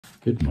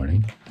Good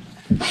morning.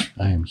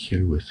 I am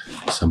here with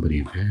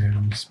somebody very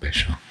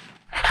special.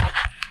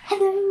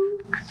 Hello.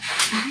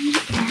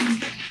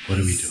 What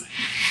are we doing?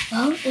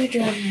 Well, we're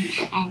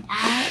Dronin, and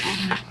I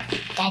am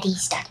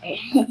Daddy's daughter.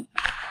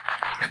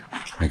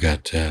 I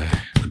got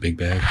the big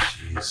bag.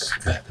 She's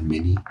got the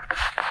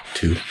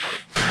MINI2.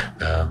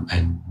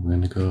 And we're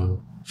gonna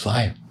go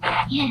fly.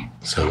 Yeah.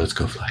 So let's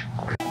go fly.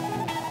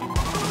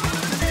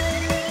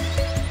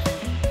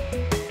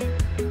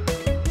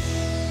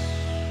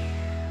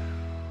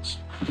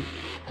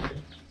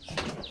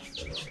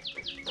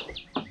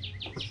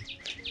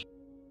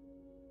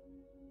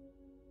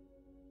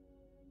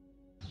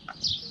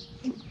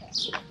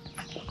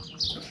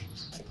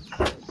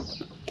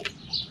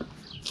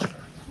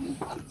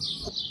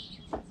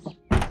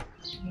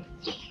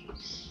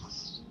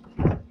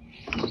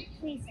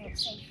 Please don't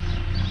say.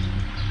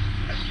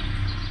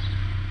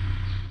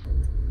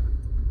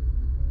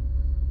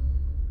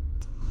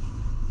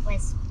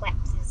 Was wet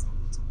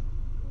present.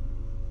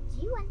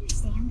 Do you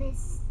understand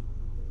this?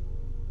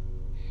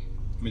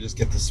 Let me just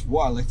get this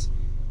wallet.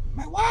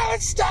 My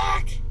wallet's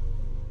stuck!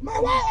 My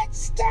wallet's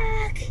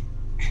stuck!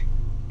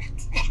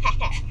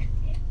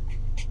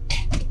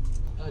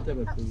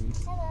 Debit,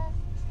 please. Hello.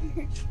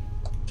 Do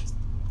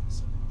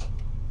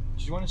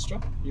you want a straw?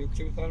 Are you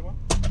okay with that one?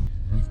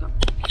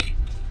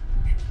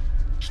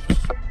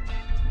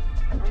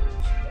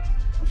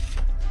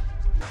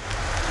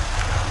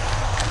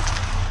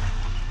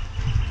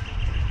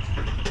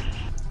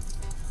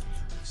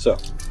 So,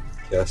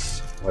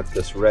 guess what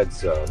this red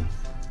zone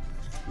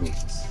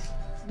means.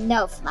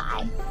 No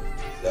fly.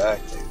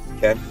 Exactly. You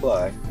can't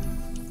fly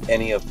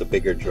any of the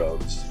bigger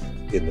drones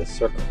in this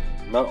circle.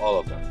 Not all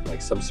of them.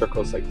 Like some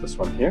circles, like this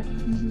one here,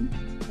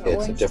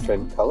 it's a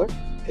different color.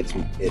 It's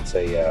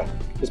a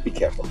just be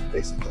careful,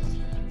 basically.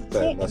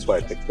 But that's why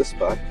I picked this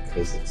spot,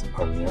 because it's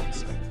on the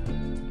outside.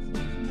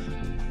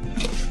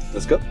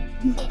 Let's go.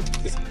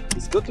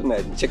 Let's go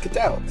tonight and check it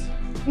out.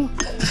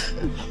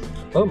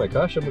 Oh my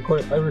gosh, I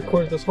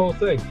recorded this whole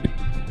thing.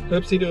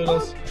 Oopsie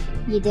doodles.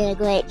 You did a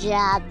great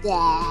job,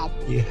 Dad.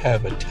 You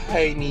have a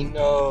tiny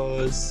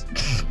nose.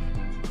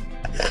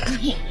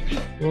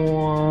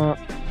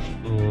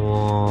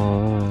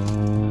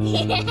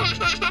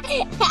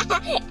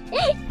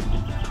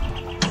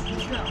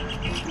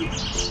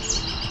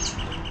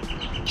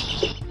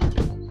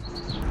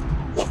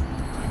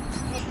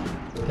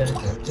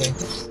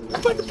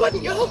 Put the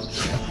button, yo!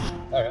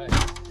 Alright.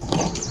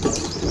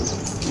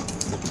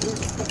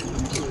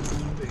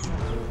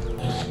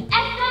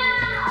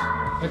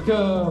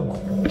 Echo!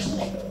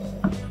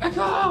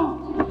 Echo!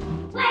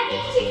 Why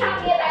didn't you tell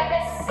me about the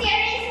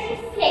serious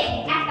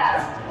mistake, Echo?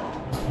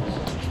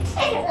 This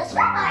is a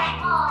struggle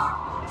echo!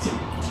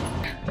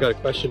 Got a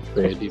question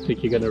for you. Do you think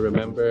you're gonna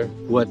remember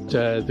what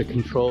the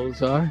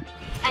controls are?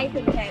 I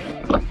think I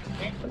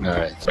will.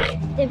 Alright.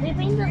 Did we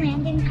bring the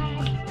landing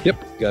pad? Yep,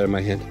 got it in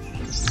my hand.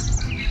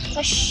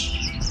 Push.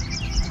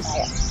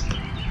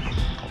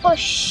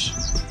 Push.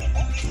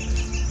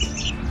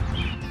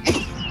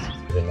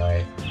 Then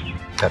I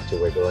have to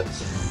wiggle it.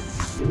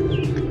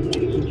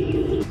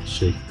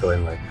 Should go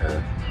in like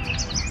that.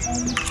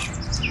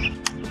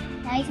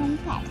 Now he's on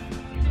the pad.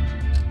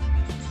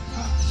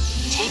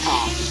 Take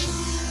off.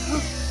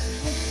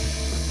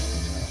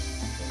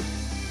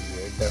 Be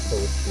very careful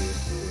with the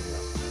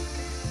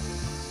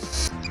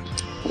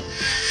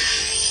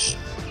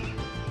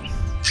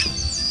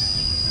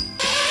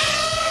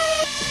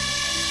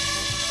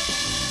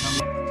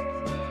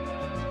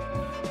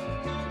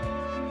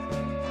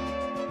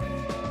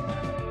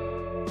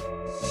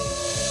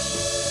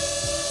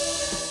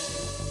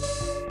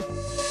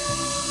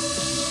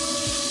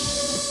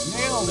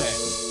Nailed it!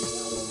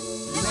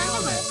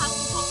 Nailed it!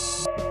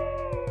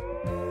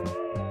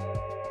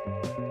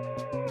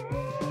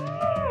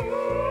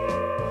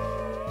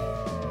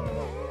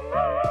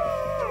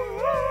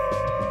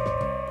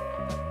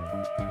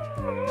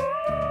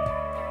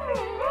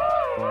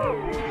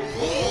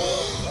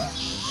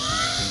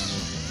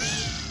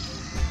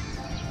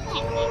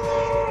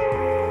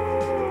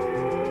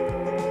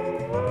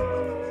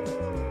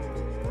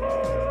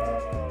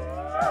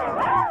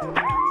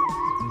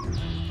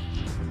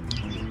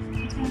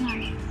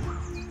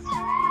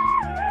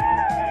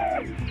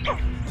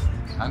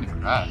 kind of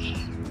crashed,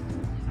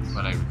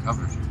 but I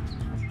recovered.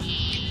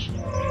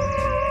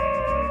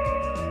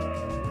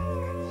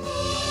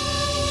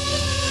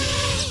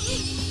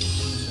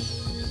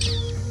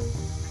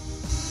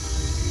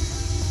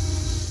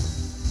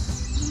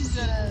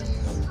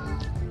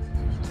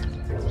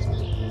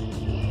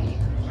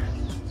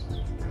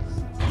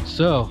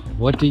 So,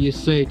 what do you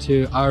say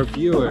to our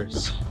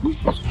viewers?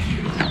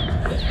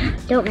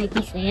 Don't make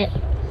me say it.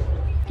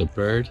 The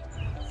bird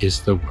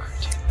is the word.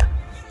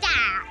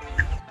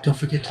 Don't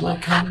forget to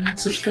like, comment, and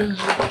subscribe.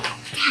 Dad.